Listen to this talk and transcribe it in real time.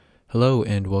Hello,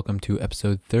 and welcome to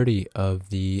episode 30 of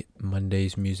the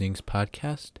Monday's Musings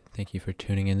podcast. Thank you for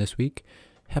tuning in this week.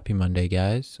 Happy Monday,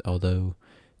 guys. Although,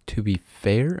 to be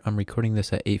fair, I'm recording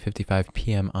this at 8:55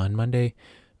 p.m. on Monday,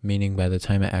 meaning by the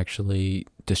time it actually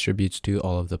distributes to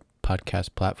all of the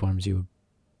podcast platforms, you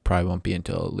probably won't be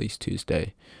until at least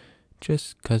Tuesday,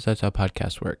 just because that's how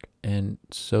podcasts work. And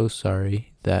so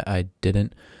sorry that I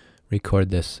didn't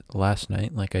record this last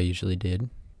night like I usually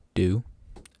do.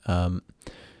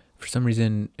 For some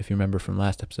reason, if you remember from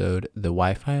last episode, the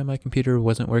Wi-Fi on my computer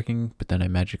wasn't working, but then I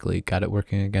magically got it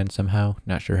working again somehow.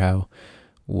 Not sure how.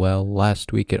 Well,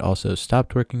 last week it also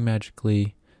stopped working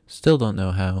magically. Still don't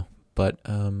know how, but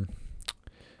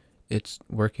it's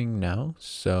working now,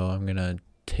 so I'm going to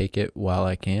take it while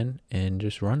I can and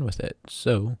just run with it.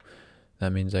 So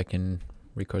that means I can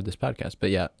record this podcast. But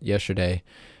yeah, yesterday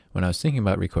when I was thinking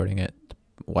about recording it, the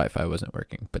Wi-Fi wasn't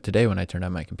working. But today when I turned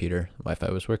on my computer, the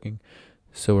Wi-Fi was working.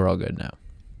 So we're all good now.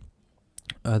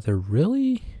 There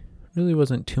really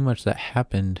wasn't too much that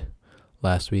happened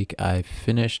last week. I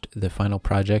finished the final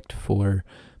project for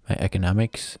my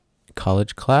economics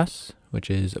college class, which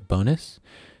is a bonus.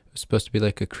 It was supposed to be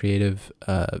like a creative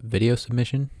video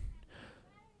submission,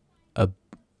 a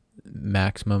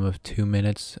maximum of 2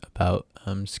 minutes about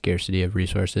scarcity of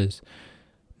resources.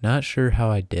 Not sure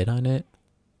how I did on it.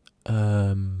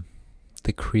 The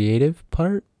creative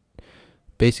part,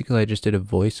 basically, I just did a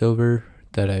voiceover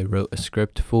that I wrote a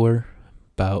script for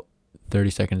about 30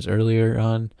 seconds earlier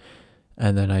on,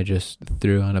 and then I just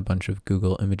threw on a bunch of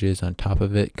Google images on top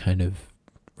of it, kind of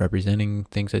representing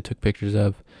things I took pictures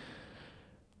of.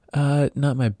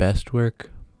 Not my best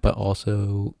work, but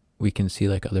also we can see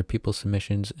like other people's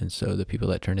submissions, and so the people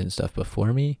that turned in stuff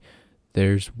before me,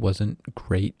 theirs wasn't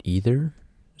great either,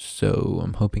 so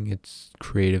I'm hoping it's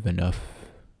creative enough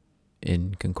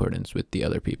in concordance with the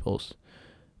other people's.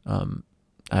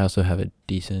 I also have a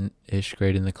decent-ish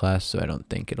grade in the class, so I don't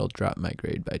think it'll drop my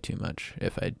grade by too much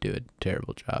if I do a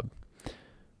terrible job.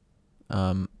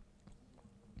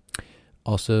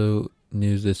 Also,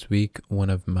 news this week, one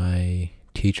of my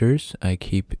teachers, I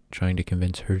keep trying to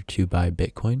convince her to buy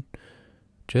Bitcoin.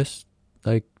 Just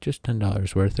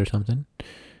 $10 worth or something.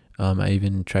 I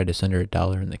even tried to send her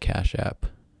 $1 in the Cash App,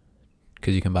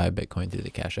 because you can buy Bitcoin through the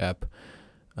Cash App.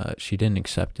 She didn't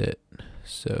accept it,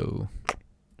 so...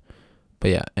 But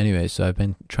yeah, anyway, so I've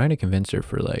been trying to convince her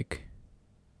for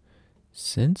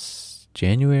since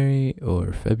January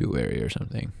or February or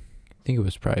something. I think it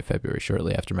was probably February,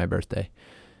 shortly after my birthday.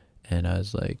 And I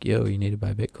was like, yo, you need to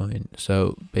buy Bitcoin.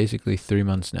 So basically 3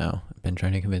 months now, I've been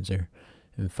trying to convince her.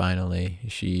 And finally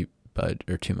she budged,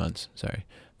 or 2 months, sorry.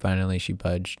 Finally she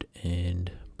budged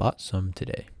and bought some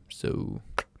today. So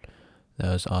that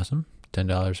was awesome.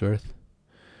 $10 worth.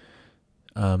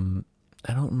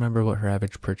 I don't remember what her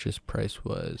average purchase price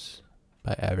was.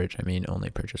 By average, I mean only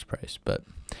purchase price. But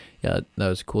yeah, that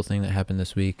was a cool thing that happened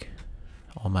this week.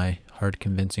 All my hard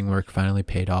convincing work finally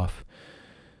paid off.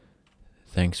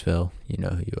 Thanks, Phil. You know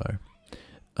who you are.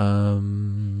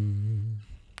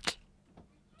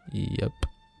 Yep.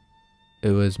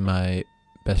 It was my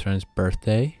best friend's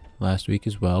birthday last week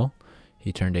as well.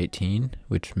 He turned 18,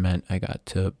 which meant I got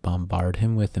to bombard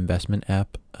him with investment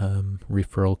app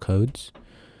referral codes.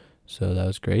 So that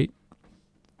was great.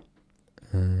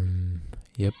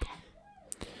 Yep.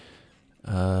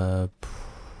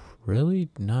 Really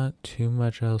not too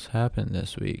much else happened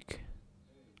this week.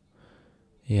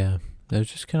 Yeah, it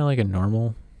was just kind of like a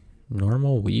normal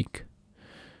week.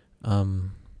 One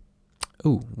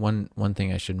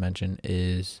thing I should mention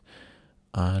is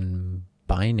on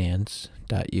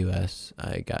Binance.us,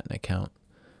 I got an account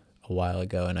a while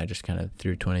ago, and I just kind of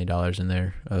threw $20 in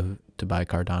there to buy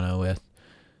Cardano with.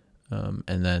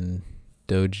 And then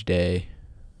Doge Day,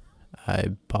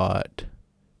 I bought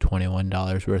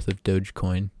 $21 worth of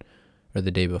Dogecoin, or the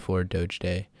day before Doge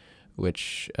Day,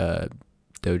 which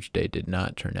Doge Day did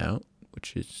not turn out,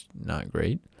 which is not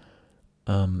great.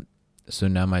 So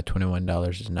now my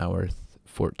 $21 is now worth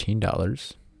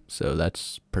 $14. So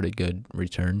that's pretty good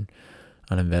return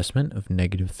on investment of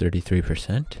negative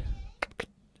 33%.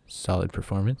 Solid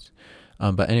performance.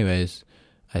 But anyways,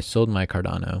 I sold my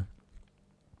Cardano,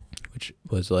 which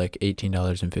was like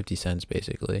 $18.50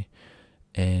 basically.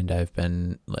 And I've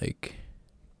been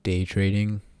day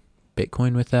trading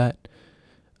Bitcoin with that.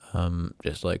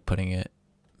 Just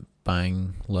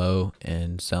buying low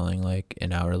and selling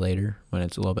an hour later when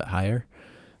it's a little bit higher.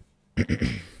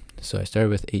 So I started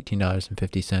with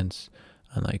 $18.50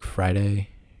 on Friday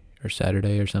or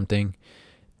Saturday or something.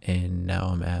 And now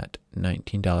I'm at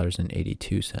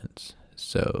 $19.82.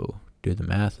 So do the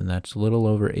math, and that's a little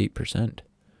over 8%.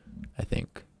 I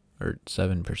think, or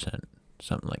 7%,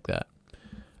 something like that,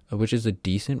 which is a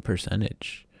decent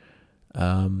percentage.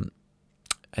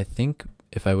 I think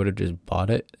if I would have just bought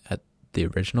it at the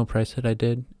original price that I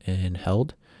did and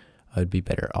held, I would be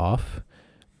better off.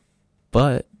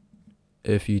 But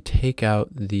if you take out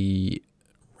the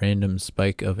random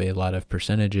spike of a lot of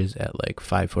percentages at like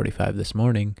 5:45 this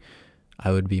morning,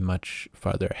 I would be much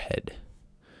farther ahead.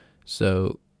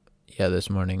 So yeah, this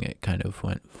morning it kind of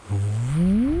went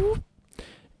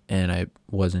and I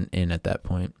wasn't in at that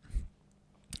point,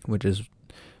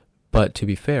 but to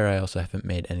be fair, I also haven't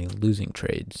made any losing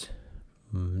trades.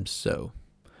 So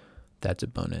that's a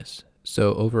bonus.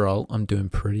 So overall, I'm doing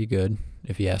pretty good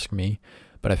if you ask me,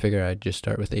 but I figure I'd just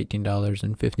start with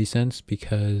 $18.50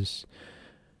 because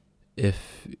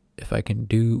if I can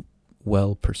do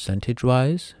well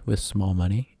percentage-wise with small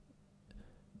money,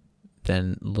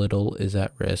 then little is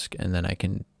at risk, and then I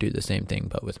can do the same thing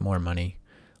but with more money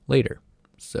later.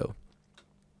 So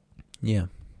yeah,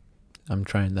 I'm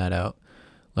trying that out,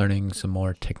 learning some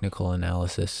more technical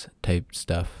analysis type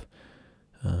stuff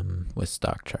with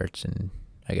stock charts and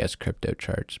I guess crypto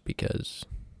charts, because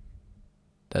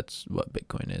that's what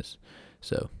Bitcoin is.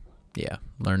 So yeah,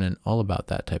 learning all about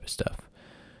that type of stuff.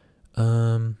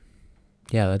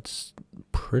 Yeah, that's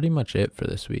pretty much it for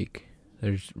this week.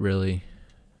 This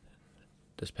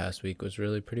past week was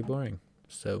really pretty boring.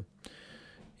 So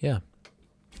yeah.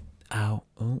 Ow,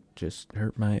 oh, just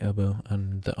hurt my elbow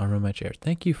on the arm of my chair.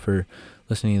 Thank you for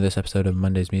listening to this episode of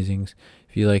Monday's Musings.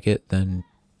 If you like it, then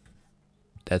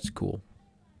that's cool.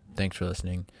 Thanks for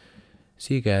listening.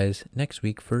 See you guys next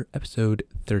week for episode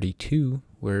 32,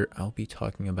 where I'll be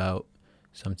talking about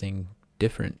something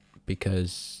different,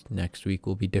 because next week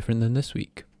will be different than this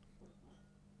week.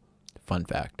 Fun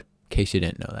fact, in case you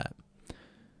didn't know that.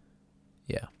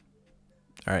 Yeah.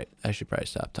 All right, I should probably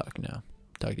stop talking now.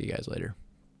 Talk to you guys later.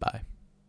 Bye.